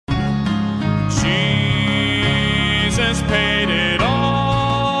paid it all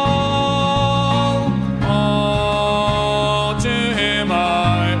to him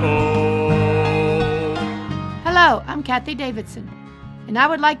I owe. Hello, I'm Kathie Davidson, and I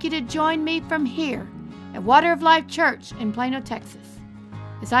would like you to join me from here at Water of Life Church in Plano, Texas,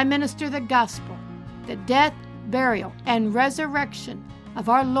 as I minister the gospel, the death, burial, and resurrection of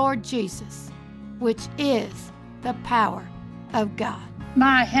our Lord Jesus, which is the power of God.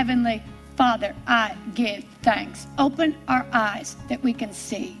 My Heavenly Father, I give thanks. Open our eyes that we can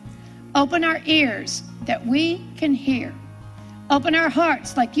see. Open our ears that we can hear. Open our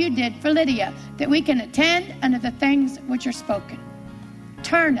hearts like you did for Lydia, that we can attend unto the things which are spoken.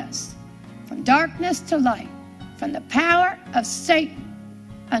 Turn us from darkness to light, from the power of Satan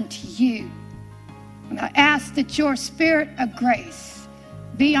unto you. And I ask that your spirit of grace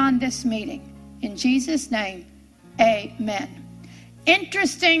be on this meeting. In Jesus' name, amen.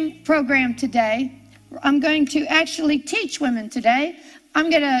 Interesting program today. I'm going to actually teach women today.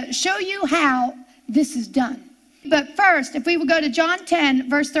 I'm going to show you how this is done. But first, if we would go to John 10,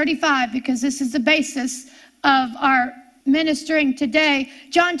 verse 35, because this is the basis of our ministering today.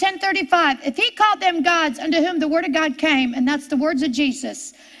 John 10:35. If he called them gods unto whom the word of God came, and that's the words of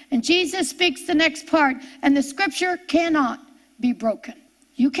Jesus, and Jesus speaks the next part, and the scripture cannot be broken.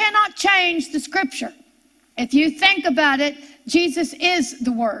 You cannot change the scripture. If you think about it, Jesus is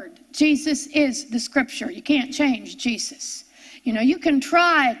the word. Jesus is the scripture. You can't change Jesus. You know, you can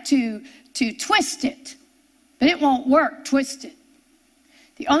try to twist it, but it won't work twisted.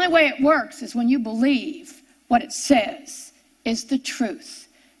 The only way it works is when you believe what it says is the truth.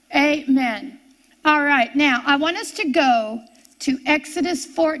 Amen. All right, now I want us to go to Exodus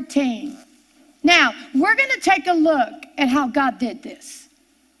 14. Now, we're going to take a look at how God did this.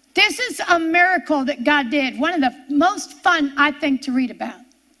 This is a miracle that God did, one of the most fun, I think, to read about.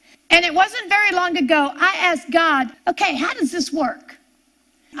 And it wasn't very long ago, I asked God, okay, how does this work?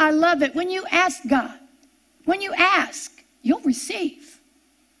 I love it when you ask God. When you ask, you'll receive.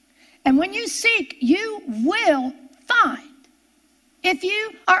 And when you seek, you will find. If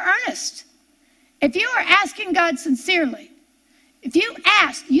you are earnest, if you are asking God sincerely, if you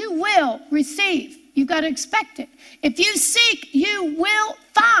ask, you will receive. You've got to expect it. If you seek, you will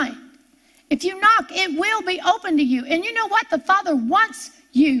find. If you knock, it will be open to you. And you know what? The Father wants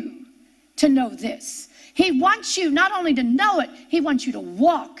you to know this. He wants you not only to know it, he wants you to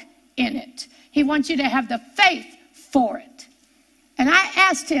walk in it. He wants you to have the faith for it. And I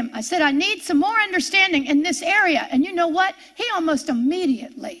asked him, I said, I need some more understanding in this area. And you know what? He almost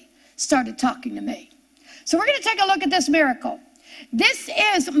immediately started talking to me. So we're going to take a look at this miracle. This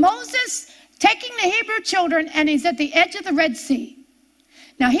is Moses taking the Hebrew children, and he's at the edge of the Red Sea.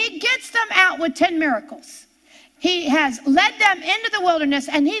 Now, he gets them out with 10 miracles. He has led them into the wilderness,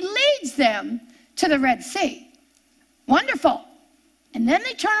 and he leads them to the Red Sea. Wonderful. And then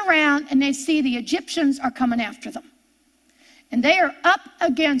they turn around, and they see the Egyptians are coming after them. And they are up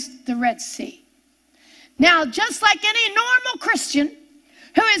against the Red Sea. Now, just like any normal Christian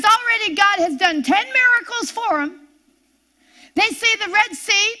who is already, God has done 10 miracles for them, they see the Red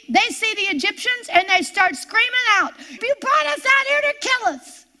Sea, they see the Egyptians, and they start screaming out, you brought us out here to kill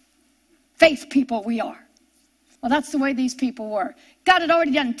us. Faith people we are. Well, that's the way these people were. God had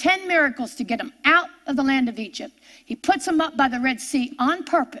already done 10 miracles to get them out of the land of Egypt. He puts them up by the Red Sea on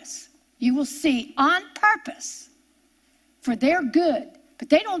purpose. You will see, on purpose. For their good. But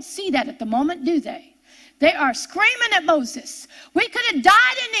they don't see that at the moment, do they? They are screaming at Moses. We could have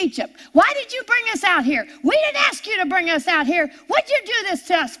died in Egypt. Why did you bring us out here? We didn't ask you to bring us out here. What'd you do this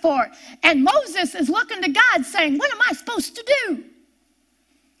to us for? And Moses is looking to God saying, what am I supposed to do?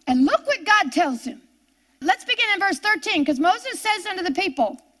 And look what God tells him. Let's begin in verse 13, because Moses says unto the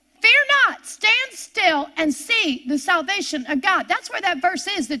people, fear not, stand still and see the salvation of God. That's where that verse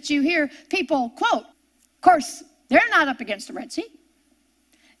is that you hear people quote. Of course, they're not up against the Red Sea.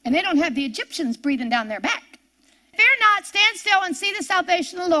 And they don't have the Egyptians breathing down their back. Fear not, stand still and see the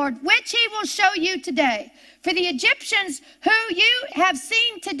salvation of the Lord, which he will show you today. For the Egyptians who you have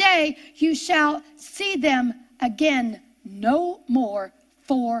seen today, you shall see them again no more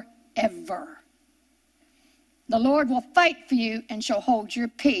forever. The Lord will fight for you and shall hold your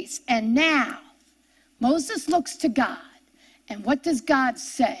peace. And now, Moses looks to God. And what does God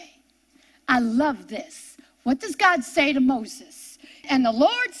say? I love this. What does God say to Moses? And the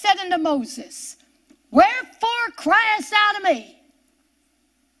Lord said unto Moses, wherefore criest thou to me?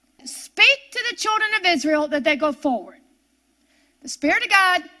 Speak to the children of Israel that they go forward. The Spirit of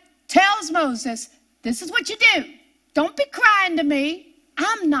God tells Moses, this is what you do. Don't be crying to me.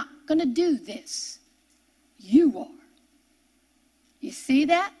 I'm not going to do this. You are. You see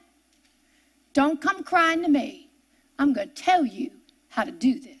that? Don't come crying to me. I'm going to tell you how to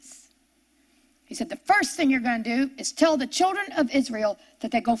do this. He said, the first thing you're going to do is tell the children of Israel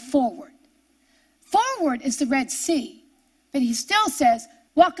that they go forward. Forward is the Red Sea. But he still says,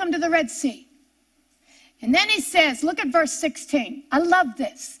 walk them to the Red Sea. And then he says, look at verse 16. I love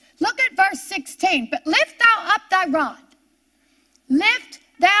this. Look at verse 16. But lift thou up thy rod. Lift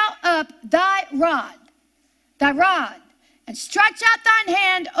thou up thy rod, and stretch out thine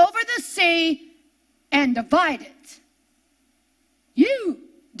hand over the sea and divide it. You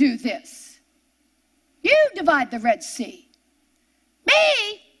do this. You divide the Red Sea.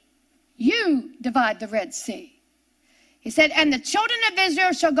 Me, you divide the Red Sea. He said, and the children of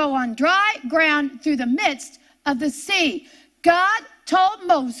Israel shall go on dry ground through the midst of the sea. God told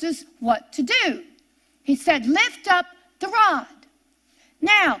Moses what to do. He said, lift up the rod.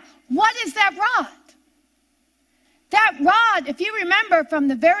 Now, what is that rod? That rod, if you remember from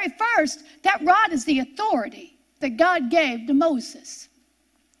the very first, that rod is the authority that God gave to Moses.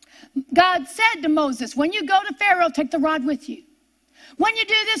 God said to Moses, when you go to Pharaoh, take the rod with you. When you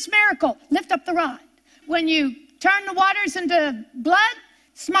do this miracle, lift up the rod. When you turn the waters into blood,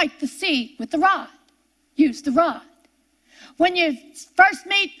 smite the sea with the rod. Use the rod. When you first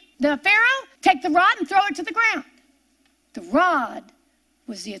meet the Pharaoh, take the rod and throw it to the ground. The rod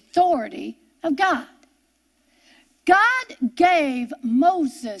was the authority of God. God gave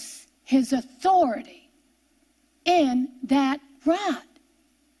Moses his authority in that rod.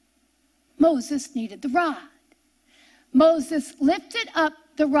 Moses needed the rod. Moses lifted up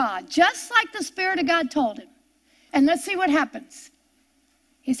the rod, just like the Spirit of God told him. And let's see what happens.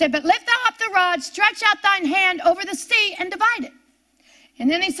 He said, but lift thou up the rod, stretch out thine hand over the sea, and divide it. And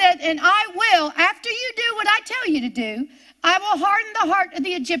then he said, and I will, after you do what I tell you to do, I will harden the heart of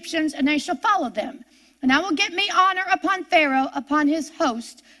the Egyptians, and they shall follow them. And I will get me honor upon Pharaoh, upon his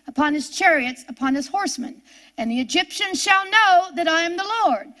host, upon his chariots, upon his horsemen. And the Egyptians shall know that I am the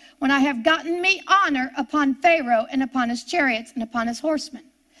Lord, when I have gotten me honor upon Pharaoh, and upon his chariots, and upon his horsemen.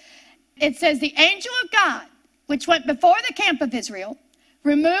 It says, the angel of God, which went before the camp of Israel,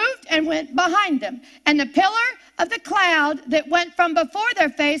 removed and went behind them. And the pillar of the cloud that went from before their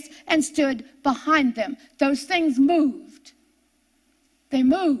face and stood behind them. Those things moved. They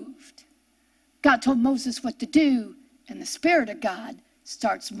moved. God told Moses what to do, and the Spirit of God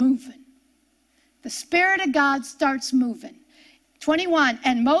starts moving. The Spirit of God starts moving. 21,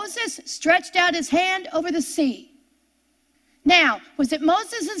 and Moses stretched out his hand over the sea. Now, was it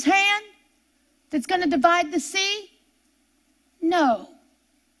Moses' hand that's going to divide the sea? No.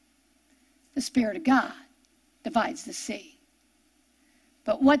 The Spirit of God divides the sea.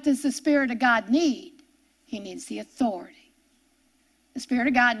 But what does the Spirit of God need? He needs the authority. The Spirit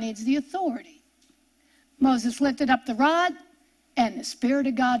of God needs the authority. Moses lifted up the rod, and the Spirit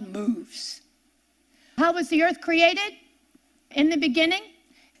of God moves. How was the earth created? In the beginning,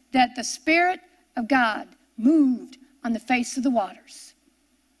 that the Spirit of God moved on the face of the waters.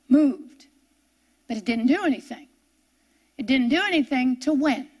 Moved. But it didn't do anything. It didn't do anything till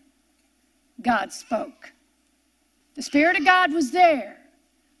when? God spoke. The Spirit of God was there,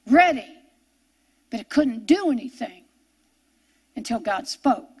 ready, but it couldn't do anything until God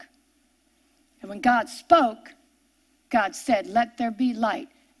spoke. And when God spoke, God said, let there be light.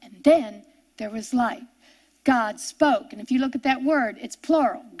 And then there was light. God spoke. And if you look at that word, it's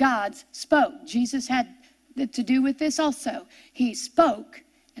plural. God spoke. Jesus had to do with this also. He spoke,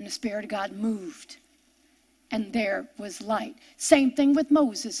 and the Spirit of God moved. And there was light. Same thing with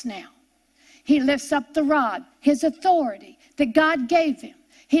Moses now. He lifts up the rod, his authority that God gave him.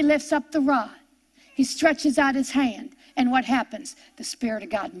 He lifts up the rod. He stretches out his hand. And what happens? The Spirit of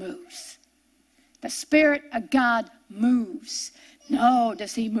God moves. The Spirit of God moves. No,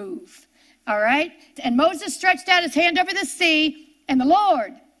 does he move. All right? And Moses stretched out his hand over the sea, and the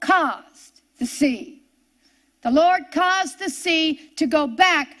Lord caused the sea. The Lord caused the sea to go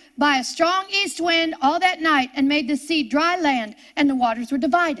back by a strong east wind all that night, and made the sea dry land, and the waters were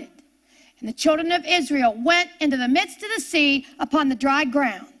divided. And the children of Israel went into the midst of the sea upon the dry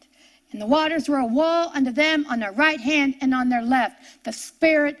ground. And the waters were a wall unto them on their right hand and on their left. The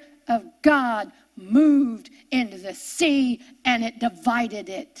Spirit of God moved into the sea, and it divided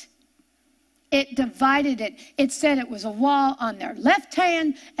it. It divided it. It said it was a wall on their left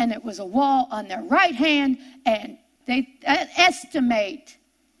hand, and it was a wall on their right hand, and they estimate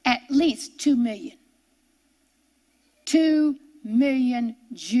at least 2 million. 2 million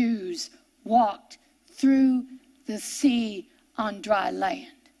Jews walked through the sea on dry land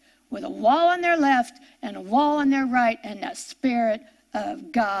with a wall on their left and a wall on their right, and the Spirit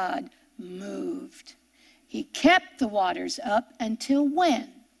of God moved. He kept the waters up until when?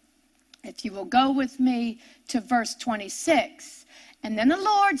 If you will go with me to verse 26. And then the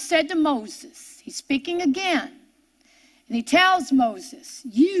Lord said to Moses, he's speaking again, and he tells Moses,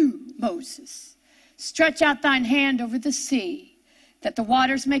 you, Moses, stretch out thine hand over the sea, that the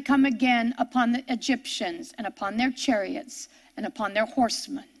waters may come again upon the Egyptians and upon their chariots and upon their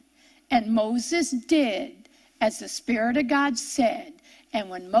horsemen. And Moses did as the Spirit of God said. And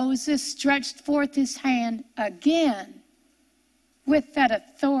when Moses stretched forth his hand again, with that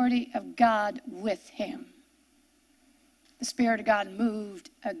authority of God with him, the Spirit of God moved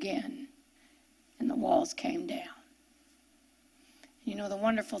again, and the walls came down. You know the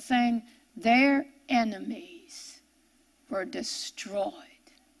wonderful thing? Their enemies were destroyed.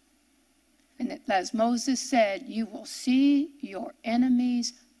 And as Moses said, you will see your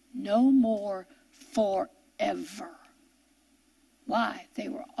enemies no more forever. Why? They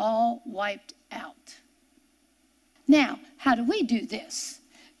were all wiped out. Now, how do we do this?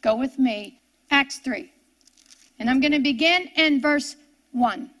 Go with me, Acts 3. And I'm going to begin in verse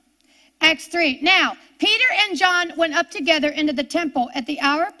 1. Acts 3. Now, Peter and John went up together into the temple at the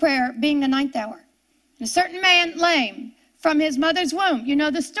hour of prayer, being the 9th hour. And a certain man, lame from his mother's womb. You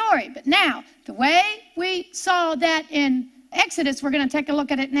know the story. But now, the way we saw that in Exodus, we're going to take a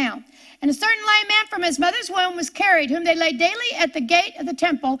look at it now. And a certain lame man from his mother's womb was carried, whom they laid daily at the gate of the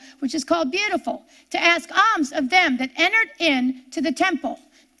temple, which is called Beautiful, to ask alms of them that entered in to the temple.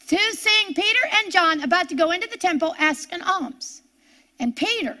 To seeing Peter and John about to go into the temple, ask an alms. And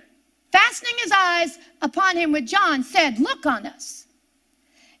Peter, fastening his eyes upon him with John, said, look on us.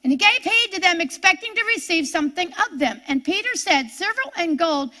 And he gave heed to them, expecting to receive something of them. And Peter said, silver and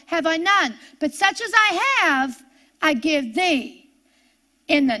gold have I none, but such as I have, I give thee.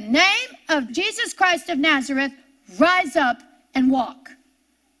 In the name of Jesus Christ of Nazareth, rise up and walk.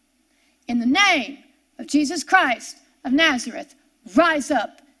 In the name of Jesus Christ of Nazareth, rise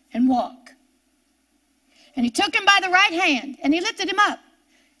up and walk. And he took him by the right hand, and he lifted him up.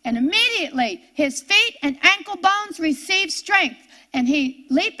 And immediately his feet and ankle bones received strength. And he,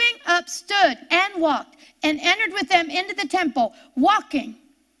 leaping up, stood and walked, and entered with them into the temple, walking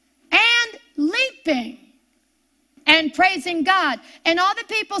and leaping and praising God. And all the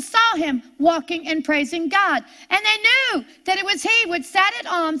people saw him walking and praising God. And they knew that it was he which sat at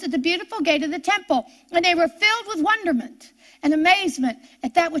alms at the beautiful gate of the temple. And they were filled with wonderment and amazement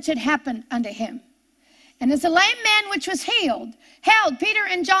at that which had happened unto him. And as the lame man which was healed held Peter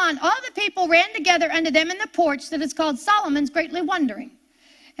and John, all the people ran together unto them in the porch that is called Solomon's, greatly wondering.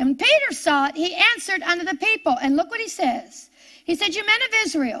 And when Peter saw it, he answered unto the people. And look what he says. He said, you men of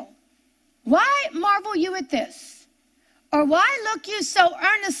Israel, why marvel you at this? Or why look you so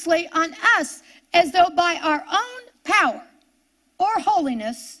earnestly on us, as though by our own power or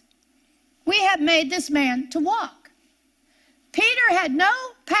holiness we have made this man to walk? Peter had no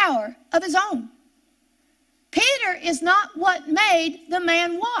power of his own. Peter is not what made the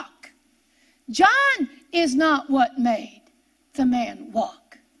man walk. John is not what made the man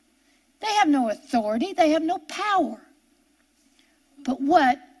walk. They have no authority. They have no power. But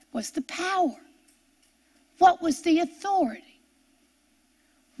what was the power? What was the authority?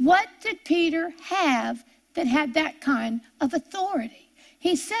 What did Peter have that had that kind of authority?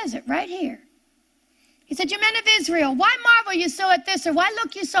 He says it right here. He said, you men of Israel, why marvel you so at this, or why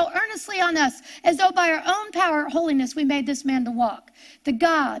look you so earnestly on us, as though by our own power or holiness we made this man to walk? The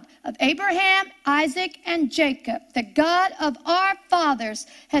God of Abraham, Isaac, and Jacob, the God of our fathers,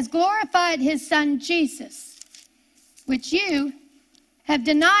 has glorified his son Jesus, which you have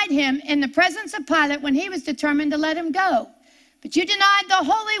denied him in the presence of Pilate when he was determined to let him go. But you denied the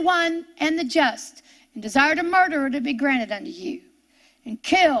Holy One and the just, and desired a murderer to be granted unto you, and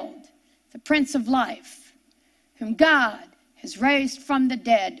killed the Prince of Life, whom God has raised from the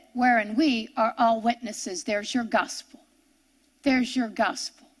dead, wherein we are all witnesses. There's your gospel. There's your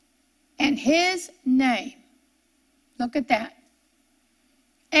gospel. And his name, look at that,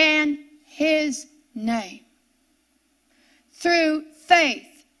 and his name, through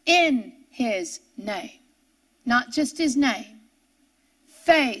faith in his name, not just his name,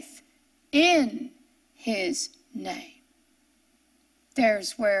 faith in his name.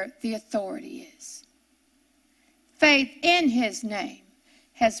 There's where the authority is. Faith in his name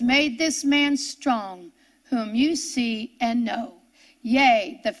has made this man strong, whom you see and know.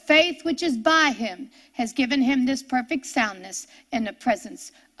 Yea, the faith which is by him has given him this perfect soundness in the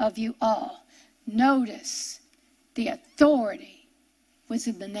presence of you all. Notice the authority was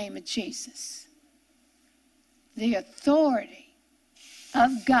in the name of Jesus. The authority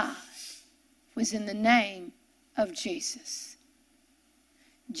of God was in the name of Jesus.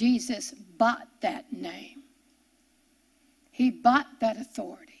 Jesus bought that name. He bought that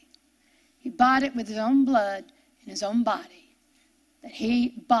authority. He bought it with his own blood and his own body. That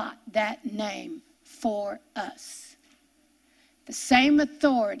he bought that name for us. The same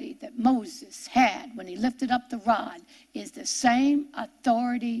authority that Moses had when he lifted up the rod is the same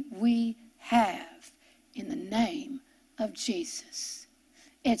authority we have in the name of Jesus.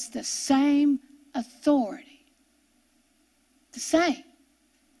 It's the same authority. The same.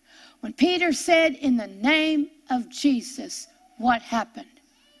 When Peter said, in the name of Jesus, what happened?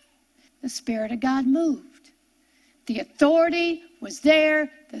 The Spirit of God moved. The authority was there.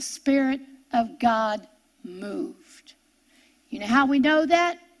 The Spirit of God moved. You know how we know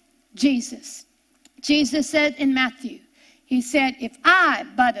that? Jesus. Jesus said in Matthew, he said, if I,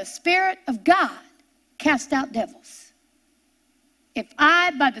 by the Spirit of God, cast out devils. If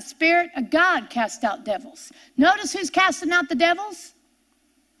I, by the Spirit of God, cast out devils. Notice who's casting out the devils?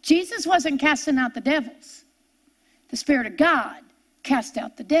 Jesus wasn't casting out the devils. The Spirit of God cast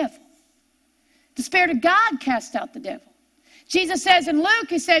out the devil. The Spirit of God cast out the devil. Jesus says in Luke,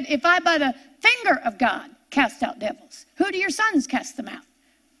 he said, if I by the finger of God cast out devils, who do your sons cast them out?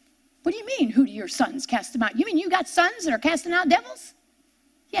 What do you mean, who do your sons cast them out? You mean you got sons that are casting out devils?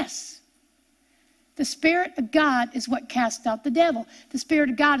 Yes. The Spirit of God is what cast out the devil. The Spirit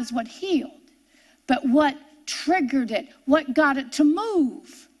of God is what healed. But what triggered it, what got it to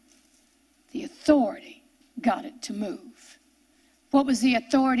move? The authority got it to move. What was the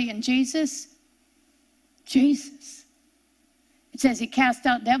authority in Jesus? Jesus. It says he cast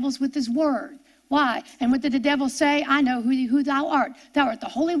out devils with his word. Why? And what did the devil say? I know who thou art. Thou art the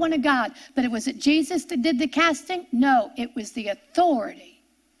Holy One of God. But was it Jesus that did the casting? No, it was the authority.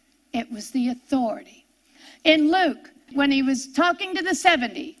 It was the authority. In Luke, when he was talking to the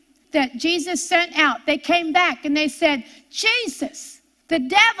 70 that Jesus sent out, they came back and they said, Jesus, the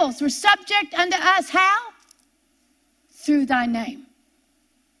devils were subject unto us how? Through thy name.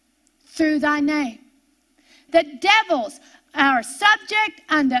 Through thy name. The devils are subject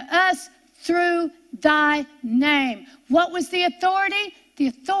unto us through thy name. What was the authority? The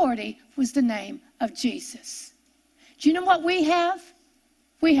authority was the name of Jesus. Do you know what we have?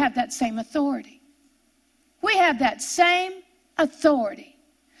 We have that same authority. We have that same authority.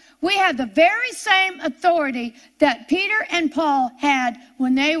 We have the very same authority that Peter and Paul had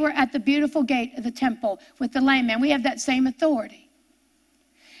when they were at the beautiful gate of the temple with the lame man. We have that same authority.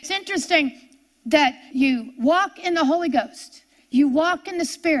 It's interesting that you walk in the Holy Ghost, you walk in the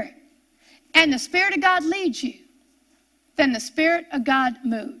Spirit, and the Spirit of God leads you, then the Spirit of God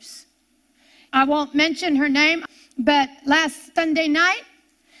moves. I won't mention her name, but last Sunday night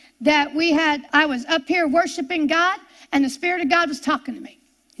that I was up here worshiping God, and the Spirit of God was talking to me.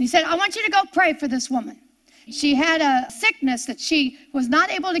 He said, I want you to go pray for this woman. She had a sickness that she was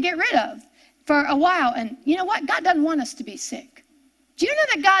not able to get rid of for a while. And you know what? God doesn't want us to be sick. Do you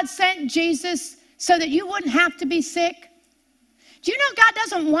know that God sent Jesus so that you wouldn't have to be sick? Do you know God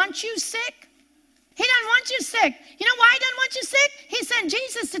doesn't want you sick? He doesn't want you sick. You know why he doesn't want you sick? He sent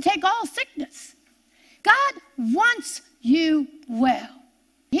Jesus to take all sickness. God wants you well.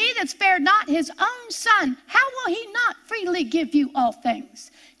 He that spared not his own son, how will he not freely give you all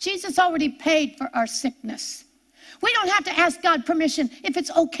things? Jesus already paid for our sickness. We don't have to ask God permission if it's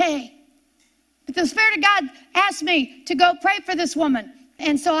okay. But the Spirit of God asked me to go pray for this woman.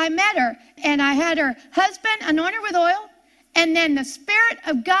 And so I met her, and I had her husband anoint her with oil. And then the Spirit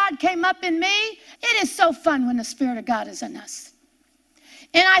of God came up in me. It is so fun when the Spirit of God is in us.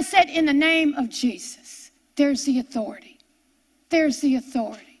 And I said, in the name of Jesus, there's the authority. There's the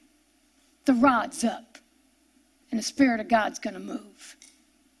authority. The rod's up. And the Spirit of God's going to move.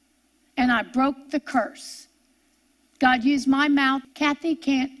 And I broke the curse. God used my mouth. Kathie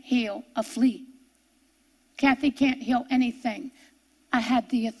can't heal a flea. Kathie can't heal anything. I had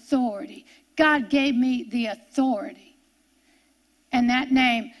the authority. God gave me the authority. And that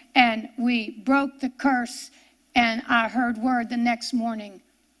name, and we broke the curse, and I heard word the next morning,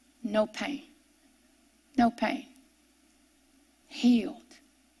 no pain. No pain. Healed.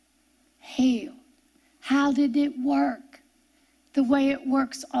 Healed. How did it work? The way it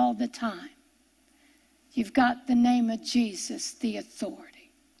works all the time. You've got the name of Jesus, the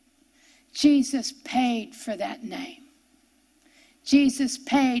authority. Jesus paid for that name. Jesus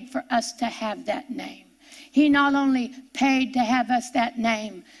paid for us to have that name. He not only paid to have us that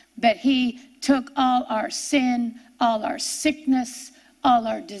name, but he took all our sin, all our sickness, all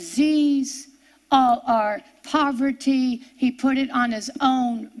our disease, all our poverty. He put it on his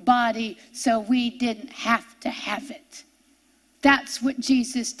own body so we didn't have to have it. That's what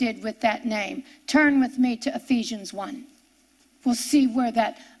Jesus did with that name. Turn with me to Ephesians 1. We'll see where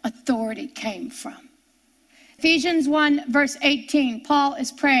that authority came from. Ephesians 1, verse 18, Paul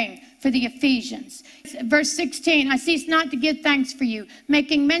is praying for the Ephesians. Verse 16, I cease not to give thanks for you,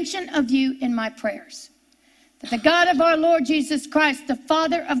 making mention of you in my prayers, that the God of our Lord Jesus Christ, the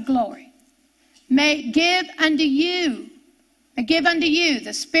Father of glory, may give unto you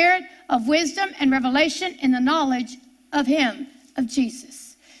the spirit of wisdom and revelation in the knowledge of him, of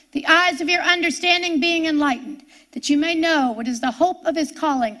Jesus. The eyes of your understanding being enlightened, that you may know what is the hope of his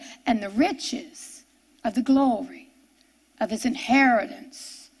calling and the riches of the glory of his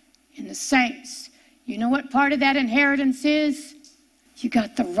inheritance in the saints. You know what part of that inheritance is? You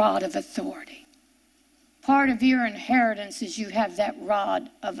got the rod of authority. Part of your inheritance is you have that rod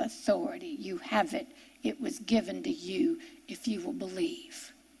of authority. You have it. It was given to you if you will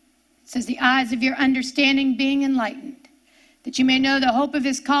believe. It says the eyes of your understanding being enlightened, that you may know the hope of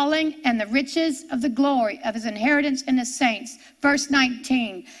his calling and the riches of the glory of his inheritance in the saints. Verse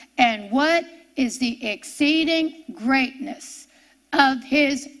 19, and what is the exceeding greatness of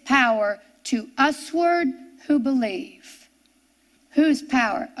his power to usward who believe. Whose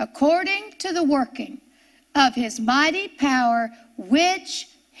power? According to the working of his mighty power, which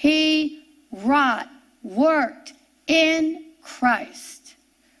he worked in Christ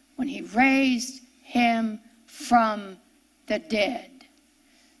when he raised him from the dead.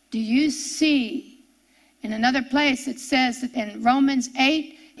 Do you see? In another place it says that in Romans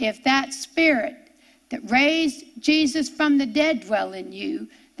 8, if that spirit that raised Jesus from the dead dwell in you,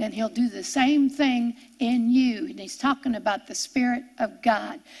 then he'll do the same thing in you. And he's talking about the Spirit of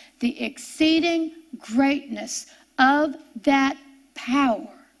God. The exceeding greatness of that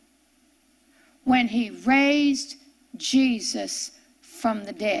power when he raised Jesus from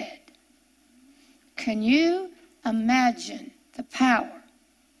the dead. Can you imagine the power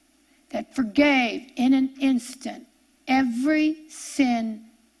that forgave in an instant every sin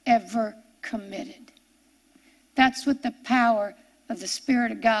ever committed? That's what the power of the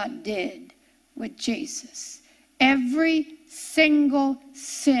Spirit of God did with Jesus. Every single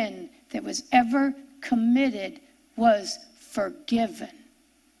sin that was ever committed was forgiven.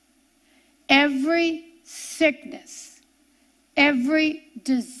 Every sickness, every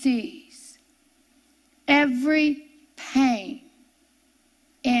disease, every pain,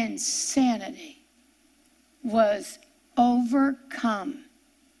 insanity was overcome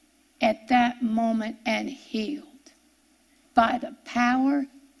at that moment and healed by the power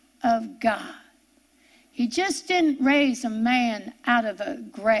of God. He just didn't raise a man out of a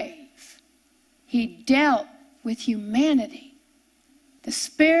grave. He dealt with humanity. The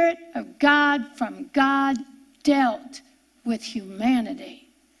Spirit of God from God dealt with humanity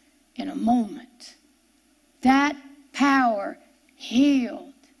in a moment. That power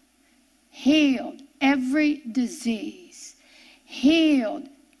healed every disease, healed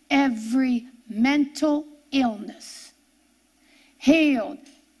every mental illness, healed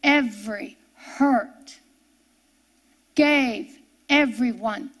every hurt, gave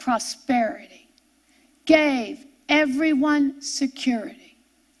everyone prosperity, gave everyone security,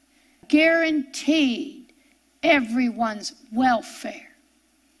 guaranteed everyone's welfare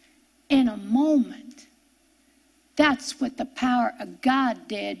in a moment. That's what the power of God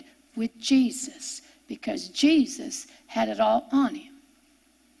did with Jesus, because Jesus had it all on him.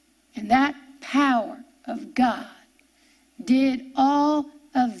 And that power of God did all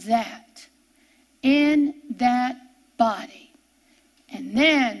of that in that body, and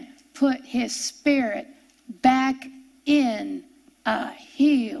then put his Spirit back in a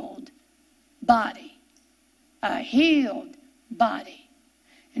healed body. A healed body.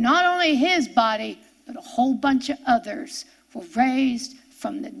 And not only his body, but a whole bunch of others were raised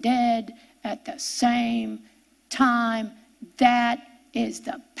from the dead at the same time. That is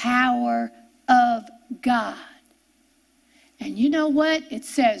the power of God. And you know what? It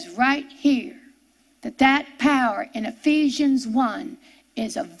says right here that power in Ephesians 1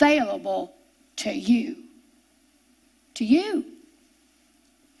 is available to you. To you.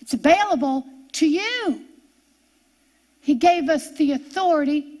 It's available to you. He gave us the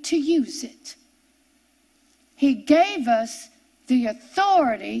authority to use it. He gave us the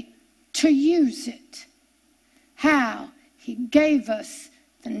authority to use it. How? He gave us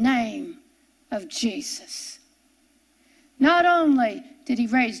the name of Jesus. Not only did he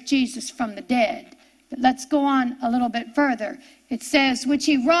raise Jesus from the dead, but let's go on a little bit further. It says, which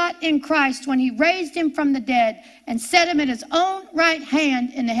he wrought in Christ when he raised him from the dead and set him at his own right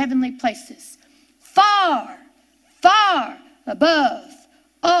hand in the heavenly places, far, far above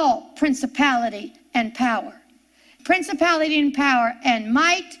all principality and power. Principality and power and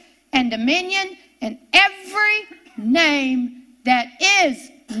might and dominion and every name that is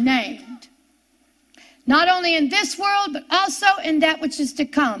named. not only in this world, but also in that which is to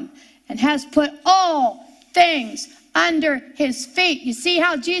come, and has put all things under his feet. You see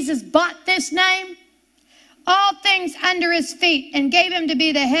how Jesus bought this name? All things under his feet, and gave him to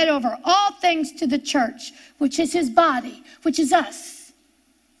be the head over all things to the church, which is his body, which is us.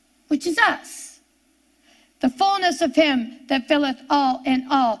 Which is us. The fullness of him that filleth all in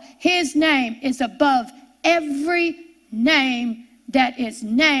all. His name is above every name that is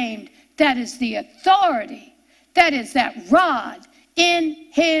named. That is the authority. That is that rod in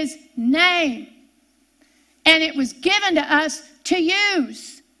his name. And it was given to us to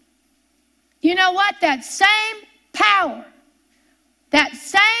use. You know what? That same power that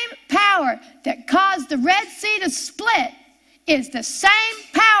caused the Red Sea to split is the same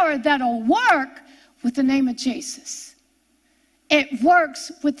power that'll work with the name of Jesus. It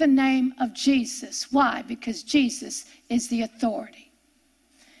works with the name of Jesus. Why? Because Jesus is the authority.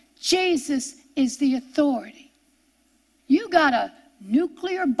 Jesus is the authority. You got a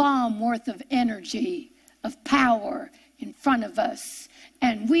nuclear bomb worth of energy, of power in front of us,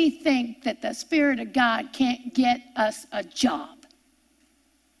 and we think that the Spirit of God can't get us a job.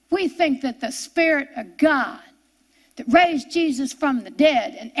 We think that the Spirit of God that raised Jesus from the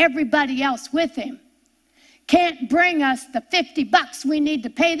dead and everybody else with him can't bring us the $50 we need to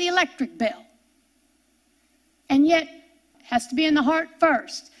pay the electric bill. And yet, it has to be in the heart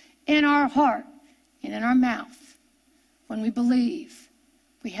first, in our heart and in our mouth. When we believe,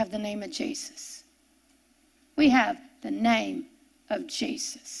 we have the name of Jesus. We have the name of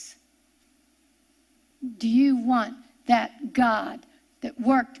Jesus. Do you want that God that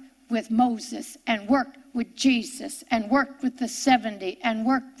worked with Moses and worked with Jesus and worked with the 70 and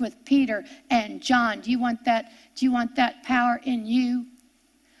worked with Peter and John? Do you want that? Do you want that power in you?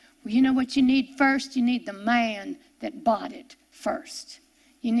 Well, you know what you need first? You need the man that bought it first.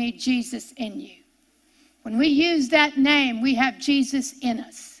 You need Jesus in you. When we use that name, we have Jesus in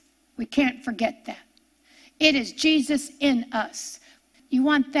us. We can't forget that. It is Jesus in us. You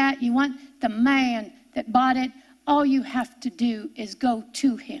want that? You want the man that bought it? All you have to do is go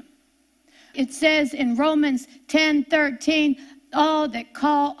to him. It says in Romans 10:13, all that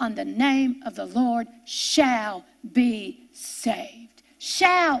call on the name of the Lord shall be saved.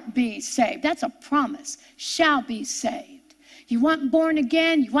 Shall be saved. That's a promise. Shall be saved. You want born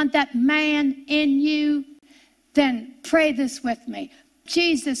again? You want that man in you? Then pray this with me.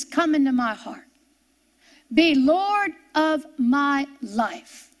 Jesus, come into my heart. Be Lord of my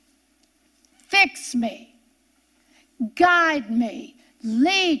life. Fix me. Guide me.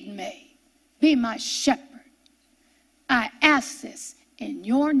 Lead me. Be my shepherd. I ask this in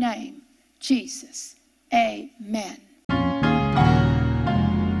your name, Jesus. Amen.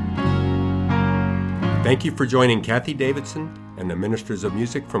 Thank you for joining Kathie Davidson and the Ministers of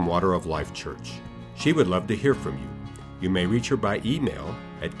Music from Water of Life Church. She would love to hear from you. You may reach her by email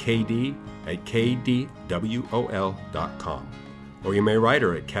at kd@kdwol.com. Or you may write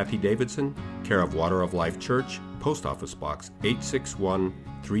her at Kathie Davidson, care of Water of Life Church, Post Office Box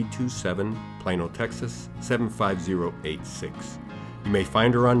 861-327, Plano, Texas 75086. You may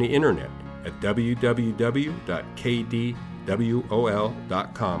find her on the internet at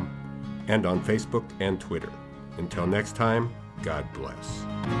www.kdwol.com and on Facebook and Twitter. Until next time, God bless.